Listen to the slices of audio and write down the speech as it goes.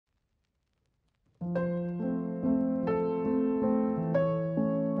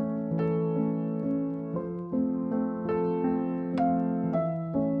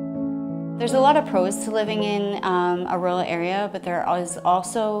There's a lot of pros to living in a rural area, but there is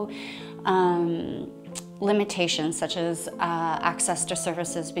also limitations such as access to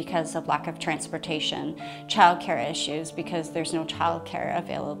services because of lack of transportation, childcare issues because there's no childcare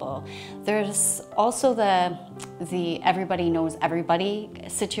available. There's also the everybody knows everybody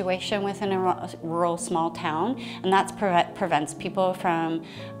situation within a rural small town, and that prevents people from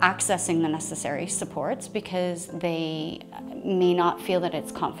accessing the necessary supports because they may not feel that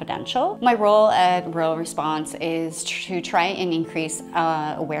it's confidential. My role at Rural Response is to try and increase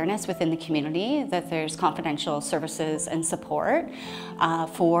awareness within the community that there's confidential services and support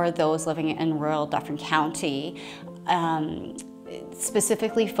for those living in rural Dufferin County,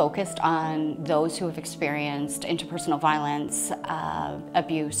 specifically focused on those who have experienced interpersonal violence,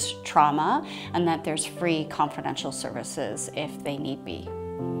 abuse, trauma, and that there's free confidential services if they need be.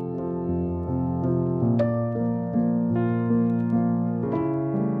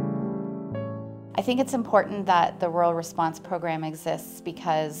 I think it's important that the Rural Response Program exists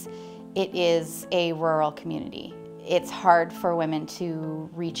because it is a rural community. It's hard for women to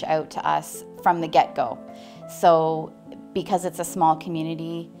reach out to us from the get-go. So because it's a small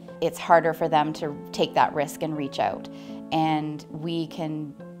community, it's harder for them to take that risk and reach out. And we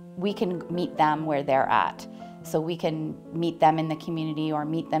can meet them where they're at. So we can meet them in the community or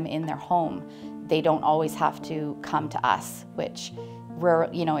meet them in their home. They don't always have to come to us, which,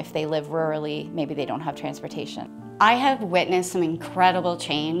 you know, if they live rurally, maybe they don't have transportation. I have witnessed some incredible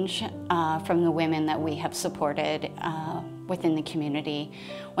change from the women that we have supported within the community.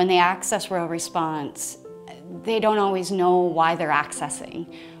 When they access Rural Response, they don't always know why they're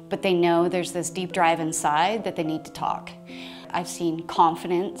accessing, but they know there's this deep drive inside that they need to talk. I've seen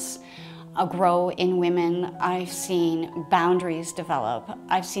confidence grow in women. I've seen boundaries develop.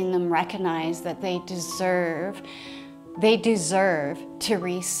 I've seen them recognize that they deserve to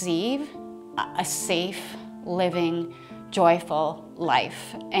receive a safe, living, joyful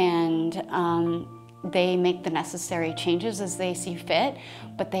life. And they make the necessary changes as they see fit,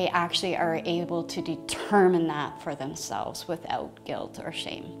 but they actually are able to determine that for themselves without guilt or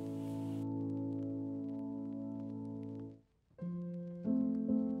shame.